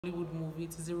Hollywood movie.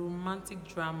 It is a romantic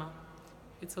drama.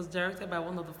 It was directed by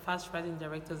one of the fast-rising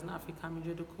directors in Africa,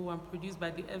 Mijodokowo, and produced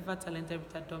by the ever-talented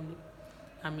Rita Dominic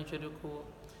and Mijodokowo.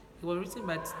 It was written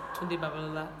by Tunde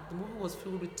Babalola. The movie was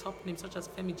filled with top names such as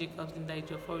Femi Jacobs, Linda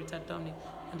Ejiofor, Rita Dominic,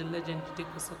 and the legend Jide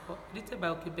Kosoko. Edited by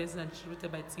Oke Benson and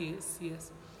distributed by TACS.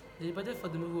 The budget for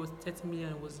the movie was 30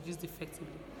 million and was used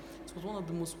effectively. It was one of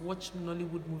the most watched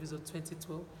Nollywood movies of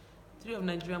 2012. Three of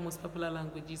Nigeria's most popular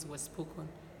languages were spoken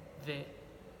there: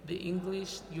 the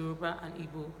English, Yoruba, and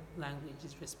Igbo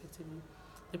languages, respectively.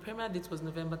 The premiere date was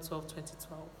November 12,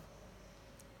 2012.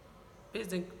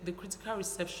 Based on the critical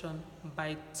reception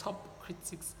by top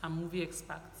critics and movie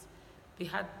experts, they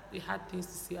had things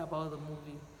to say about the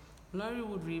movie.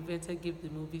 Nollywood Reinvented gave the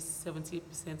movie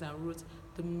 78% and wrote,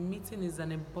 "The meeting is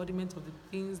an embodiment of the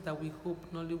things that we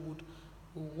hope Nollywood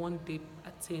will one day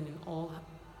attain in all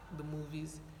the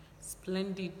movies.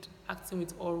 Splendid acting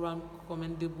with all-round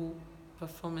commendable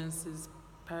performances,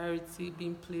 priority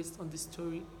being placed on the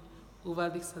story over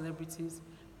the celebrities,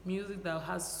 music that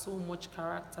has so much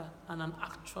character, and an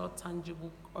actual,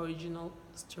 tangible, original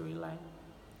storyline."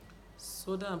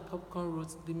 Soda and Popcorn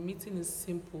wrote, "The meeting is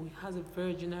simple. It has a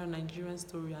very general Nigerian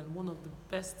story and one of the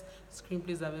best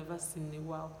screenplays I've ever seen in a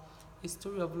while. A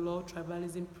story of law,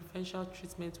 tribalism, preferential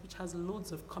treatment, which has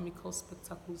loads of comical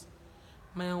spectacles.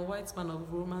 Mayan Whiteman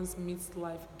of Romance Meets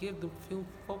Life gave the film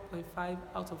 4.5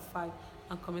 out of 5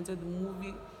 and commented the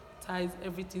movie ties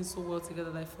everything so well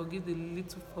together that I forgive the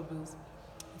little foibles.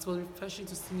 It was refreshing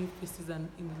to see new faces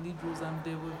and in the lead roles, and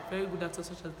there were very good actors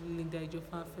such as Linda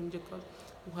Ejiofor and Femi Jacobs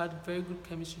who had very good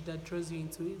chemistry that draws you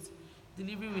into it.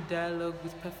 Delivery with dialogue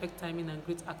with perfect timing and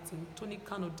great acting. Tony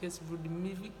Khan Odets wrote,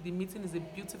 the meeting is a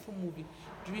beautiful movie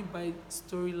driven by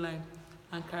storyline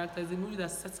and character. It's a movie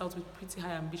that sets out with pretty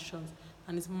high ambitions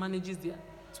and it manages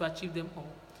to achieve them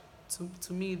all.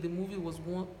 To me, the movie was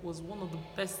one of the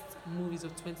best movies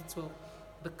of 2012.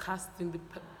 The casting, the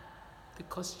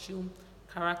costume,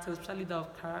 characters, especially that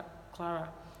of Clara,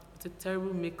 with a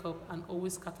terrible makeup and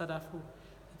always scattered afro.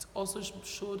 It also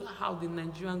showed how the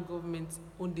Nigerian government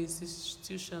owned the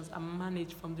institutions and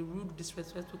managed, from the rude,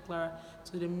 disrespectful Clara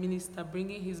to the minister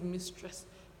bringing his mistress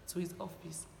to his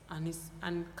office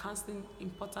and cancelling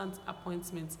important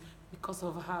appointments because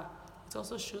of her. It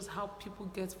also shows how people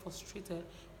get frustrated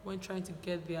when trying to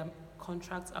get their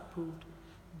contracts approved.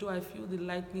 Though I feel the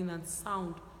lighting and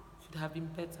sound could have been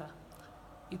better,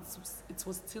 it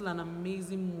was still an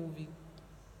amazing movie.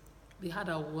 They had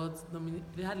awards,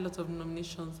 they had a lot of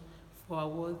nominations for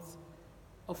awards,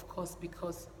 of course,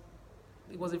 because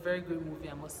it was a very great movie,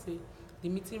 I must say. The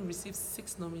meeting received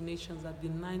 6 nominations at the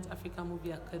 9th African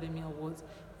Movie Academy Awards,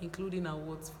 including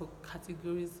awards for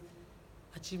categories: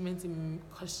 Achievement in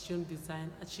Costume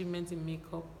Design, Achievement in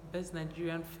Makeup, Best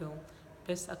Nigerian Film,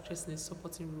 Best Actress in a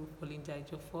Supporting Role for Linda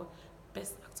Ejiofor,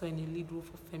 Best Actor in a Lead Role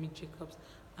for Femi Jacobs,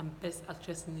 and Best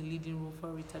Actress in a Leading Role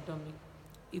for Rita Dominic.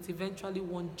 It eventually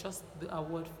won just the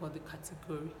award for the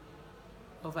category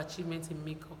of Achievement in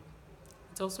Makeup.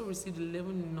 It also received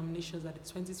 11 nominations at the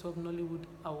 2012 Nollywood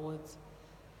Awards.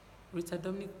 Rita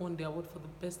Dominic won the award for the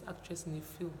Best Actress in a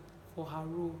Film for her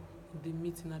role in the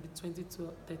meeting at the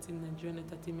 2013 Nigerian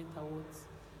Entertainment Awards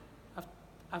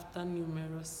after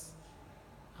numerous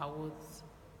awards.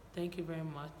 Thank you very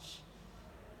much.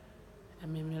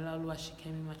 I'm Emiola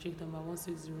Oluwasikemi, MATRIC number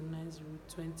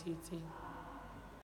 160902018.